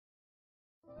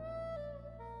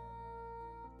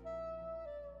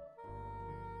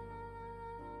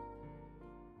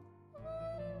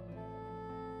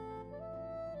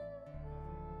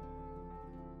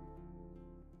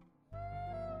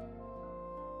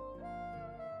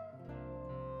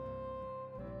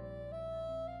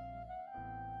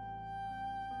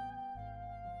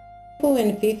FUFU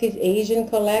and FIFI's Asian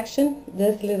collection.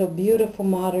 This little beautiful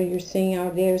model you're seeing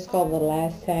out there is called the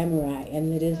Last Samurai,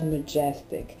 and it is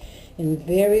majestic in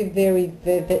very, very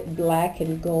vivid black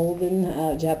and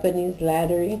golden Japanese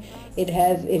lettering. It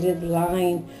is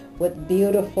lined with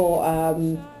beautiful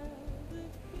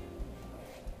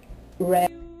red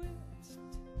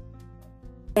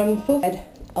from FUFU.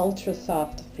 Ultra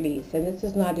soft fleece, and this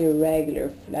is not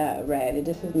irregular red.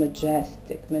 This is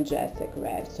majestic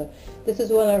red. So this is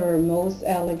one of our most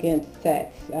elegant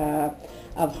sets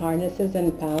of harnesses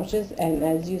and pouches, and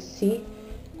as you see,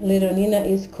 little Nina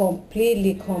is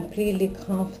completely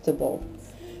comfortable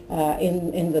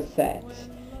in the set.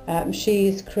 She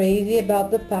is crazy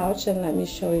about the pouch, and let me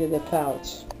show you the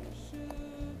pouch.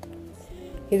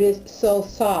 It is so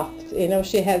soft. You know,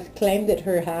 she has claimed it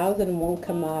her house and won't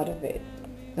come out of it.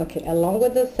 Okay, along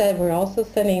with the set, we're also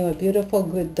sending you a beautiful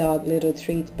Good Dog little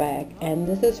treat bag, and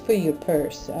this is for your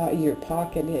purse, your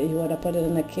pocket. You want to put it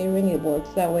in a keyring, it works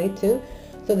that way too,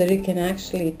 so that you can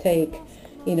actually take,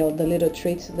 you know, the little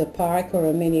treats to the park or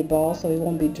a mini ball, so you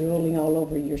won't be drooling all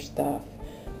over your stuff.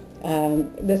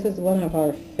 This is one of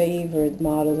our favorite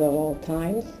models of all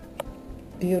times.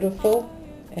 Beautiful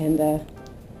and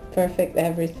perfect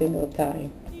every single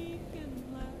time.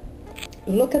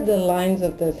 Look at the lines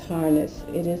of this harness.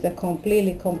 It is a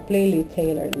completely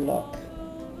tailored look.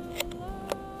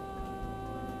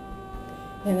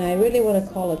 And I really want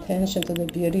to call attention to the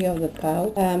beauty of the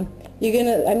pouch. I'm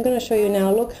gonna show you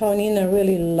now. Look how Nina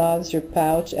really loves your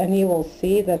pouch, and you will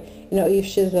see that, you know, if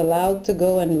she's allowed to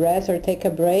go and rest or take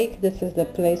a break, this is the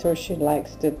place where she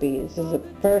likes to be. This is a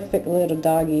perfect little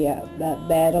doggy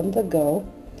bed on the go,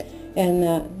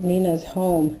 and Nina's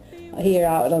home here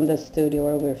out on the studio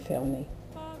where we're filming.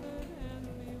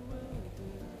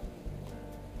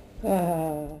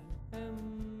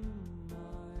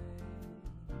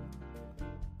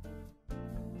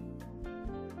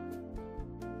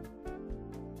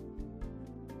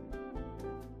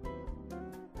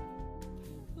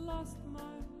 Lost my